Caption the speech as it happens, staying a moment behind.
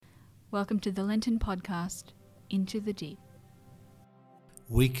Welcome to the Lenten podcast, Into the Deep.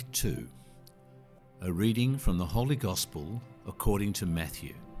 Week 2. A reading from the Holy Gospel according to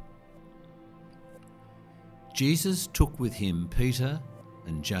Matthew. Jesus took with him Peter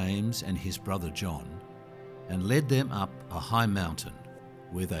and James and his brother John and led them up a high mountain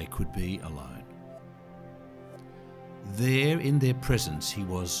where they could be alone. There in their presence he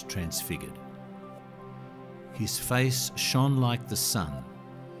was transfigured. His face shone like the sun,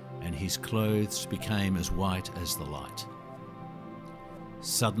 and his clothes became as white as the light.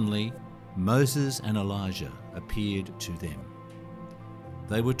 Suddenly, Moses and Elijah appeared to them.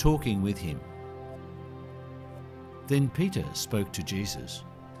 They were talking with him. Then Peter spoke to Jesus.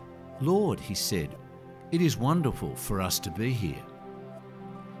 "Lord," he said, "it is wonderful for us to be here.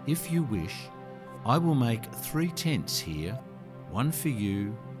 If you wish, I will make 3 tents here, one for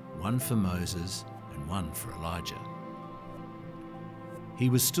you, one for Moses, and one for Elijah." He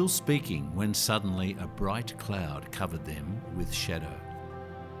was still speaking when suddenly a bright cloud covered them with shadow.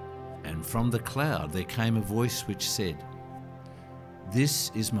 And from the cloud there came a voice which said, "This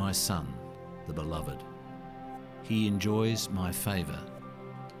is my Son, the Beloved. He enjoys my favour.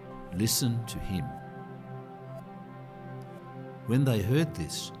 Listen to him." When they heard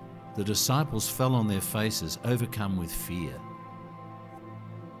this, the disciples fell on their faces, overcome with fear.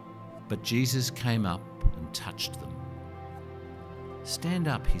 But Jesus came up and touched them. "Stand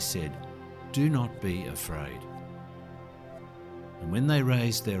up," he said, "do not be afraid." And when they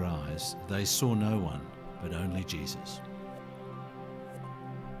raised their eyes, they saw no one but only Jesus.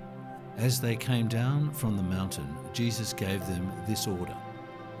 As they came down from the mountain, Jesus gave them this order: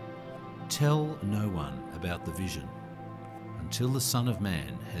 "Tell no one about the vision until the Son of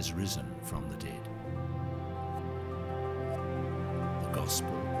Man has risen from the dead." The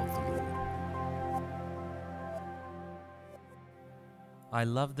Gospel of the Lord. I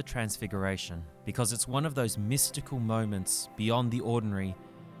love the Transfiguration because it's one of those mystical moments beyond the ordinary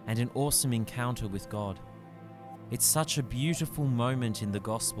and an awesome encounter with God. It's such a beautiful moment in the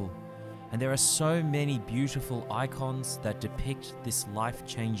Gospel, and there are so many beautiful icons that depict this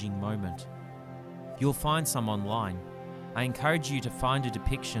life-changing moment. You'll find some online. I encourage you to find a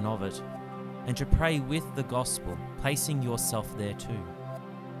depiction of it and to pray with the Gospel, placing yourself there too.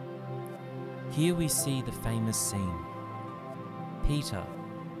 Here we see the famous scene. Peter,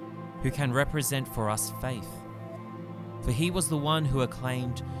 who can represent for us faith. For he was the one who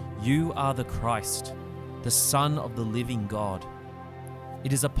acclaimed, "You are the Christ, the Son of the living God."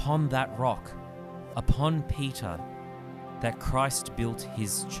 It is upon that rock, upon Peter, that Christ built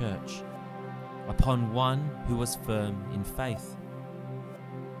his church, upon one who was firm in faith.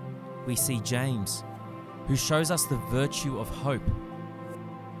 We see James, who shows us the virtue of hope.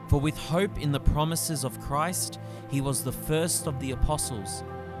 For with hope in the promises of Christ, he was the first of the apostles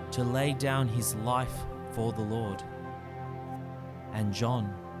to lay down his life for the Lord. And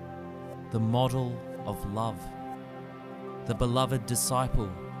John, the model of love, the beloved disciple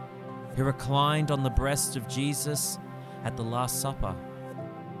who reclined on the breast of Jesus at the Last Supper,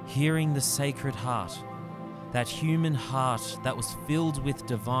 hearing the Sacred Heart, that human heart that was filled with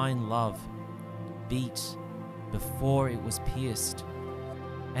divine love, beat before it was pierced,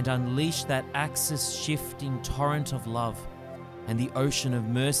 and unleash that axis-shifting torrent of love and the ocean of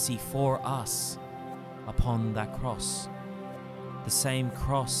mercy for us upon that cross, the same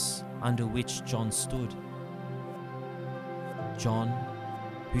cross under which John stood. John,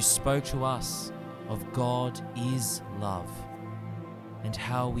 who spoke to us of God is love and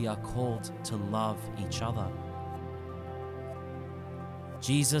how we are called to love each other.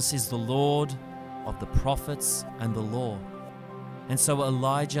 Jesus is the Lord of the prophets and the law. And so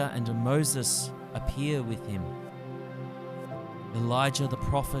Elijah and Moses appear with him. Elijah the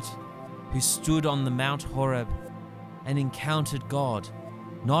prophet, who stood on the Mount Horeb and encountered God,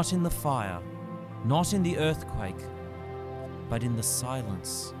 not in the fire, not in the earthquake, but in the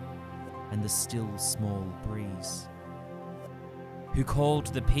silence and the still small breeze. Who called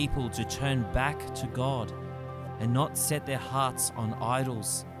the people to turn back to God and not set their hearts on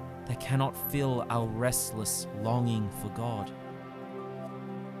idols that cannot fill our restless longing for God.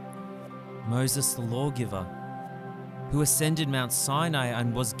 Moses the lawgiver, who ascended Mount Sinai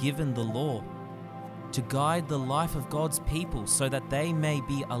and was given the law to guide the life of God's people so that they may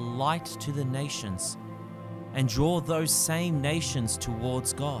be a light to the nations and draw those same nations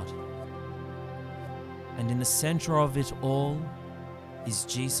towards God. And in the center of it all is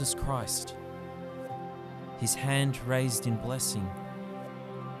Jesus Christ, his hand raised in blessing,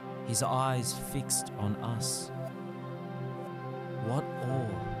 his eyes fixed on us. What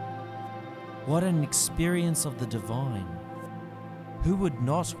awe! What an experience of the divine! Who would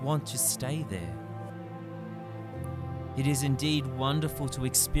not want to stay there? It is indeed wonderful to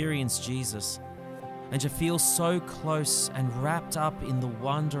experience Jesus and to feel so close and wrapped up in the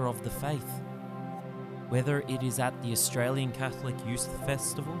wonder of the faith, whether it is at the Australian Catholic Youth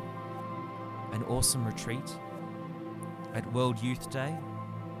Festival, an awesome retreat, at World Youth Day,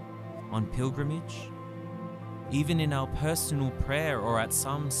 on pilgrimage, even in our personal prayer or at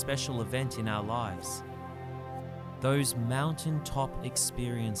some special event in our lives. Those mountaintop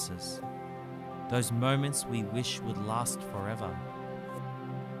experiences, those moments we wish would last forever.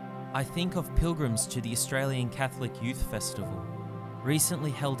 I think of pilgrims to the Australian Catholic Youth Festival,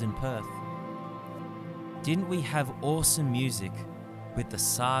 recently held in Perth. Didn't we have awesome music with the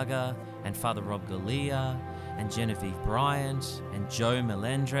Saga and Father Rob Galea and Genevieve Bryant and Joe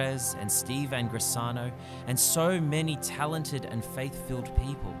Melendrez and Steve Angrisano and so many talented and faith-filled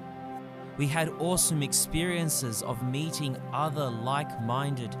people? We had awesome experiences of meeting other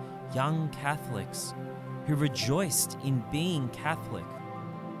like-minded young Catholics who rejoiced in being Catholic.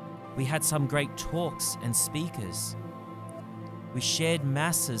 We had some great talks and speakers. We shared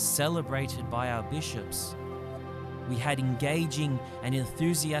masses celebrated by our bishops. We had engaging and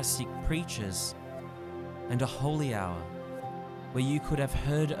enthusiastic preachers and a holy hour where you could have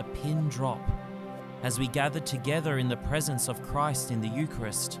heard a pin drop as we gathered together in the presence of Christ in the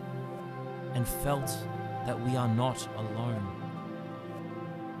Eucharist and felt that we are not alone.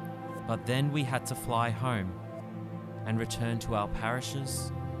 But then we had to fly home and return to our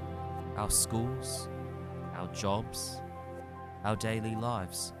parishes, our schools, our jobs, our daily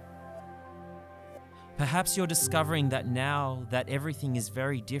lives. Perhaps you're discovering that now that everything is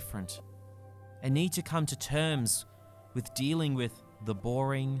very different and need to come to terms with dealing with the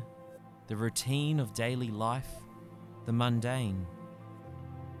boring, the routine of daily life, the mundane.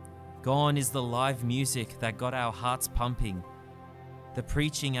 Gone is the live music that got our hearts pumping. The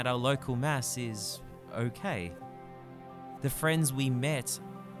preaching at our local mass is okay. The friends we met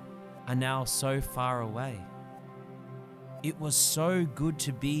are now so far away. It was so good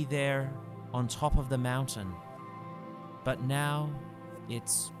to be there on top of the mountain, but now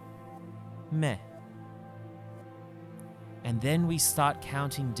it's meh. And then we start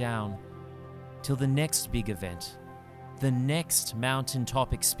counting down till the next big event, the next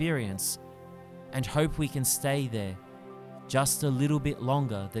mountaintop experience, and hope we can stay there just a little bit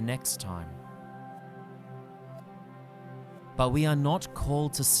longer the next time. But we are not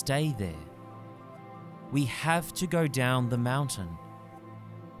called to stay there. We have to go down the mountain.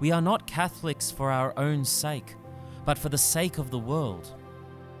 We are not Catholics for our own sake, but for the sake of the world.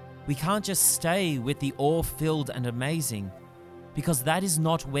 We can't just stay with the awe-filled and amazing, because that is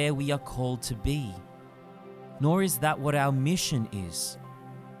not where we are called to be, nor is that what our mission is.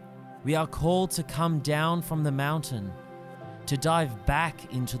 We are called to come down from the mountain, to dive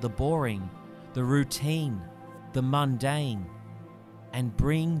back into the boring, the routine, the mundane, and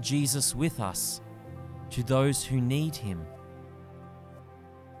bring Jesus with us to those who need him.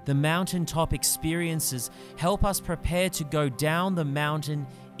 The mountaintop experiences help us prepare to go down the mountain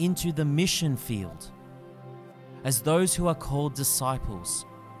into the mission field. As those who are called disciples,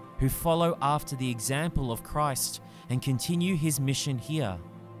 who follow after the example of Christ and continue his mission here.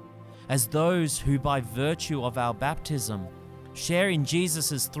 As those who by virtue of our baptism share in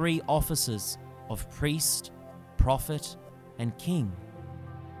Jesus' three offices of priest, prophet, and king.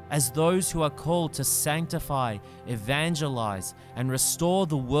 As those who are called to sanctify, evangelize, and restore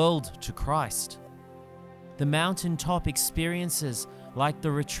the world to Christ. The mountaintop experiences like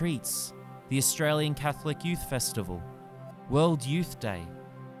the retreats, the Australian Catholic Youth Festival, World Youth Day,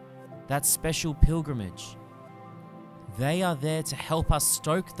 that special pilgrimage. They are there to help us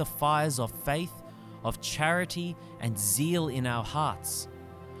stoke the fires of faith, of charity, and zeal in our hearts,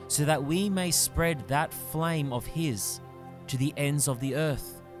 so that we may spread that flame of his to the ends of the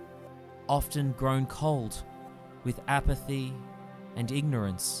earth, often grown cold with apathy and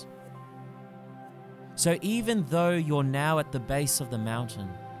ignorance. So even though you're now at the base of the mountain,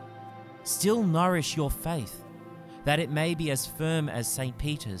 still nourish your faith, that it may be as firm as St.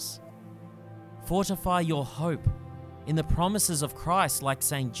 Peter's. Fortify your hope in the promises of Christ like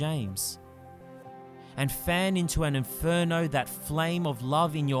St. James, and fan into an inferno that flame of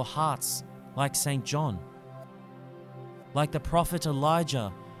love in your hearts like St. John. Like the prophet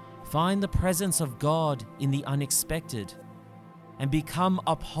Elijah, find the presence of God in the unexpected and become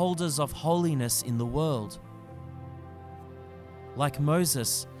upholders of holiness in the world. Like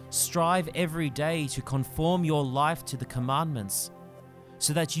Moses, strive every day to conform your life to the commandments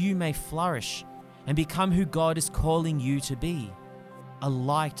so that you may flourish and become who God is calling you to be, a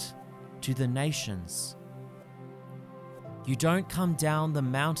light to the nations. You don't come down the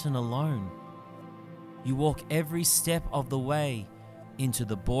mountain alone. You walk every step of the way into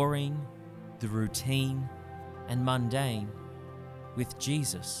the boring, the routine, and mundane with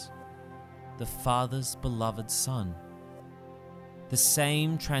Jesus, the Father's beloved Son. The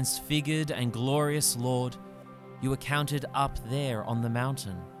same transfigured and glorious Lord you encountered up there on the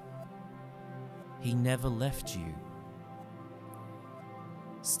mountain. He never left you.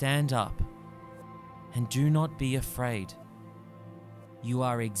 Stand up and do not be afraid. You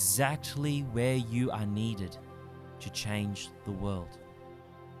are exactly where you are needed to change the world.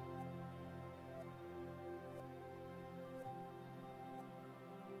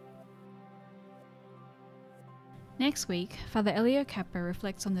 Next week, Father Elio Capra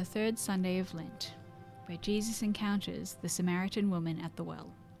reflects on the third Sunday of Lent, where Jesus encounters the Samaritan woman at the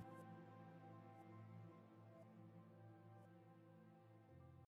well.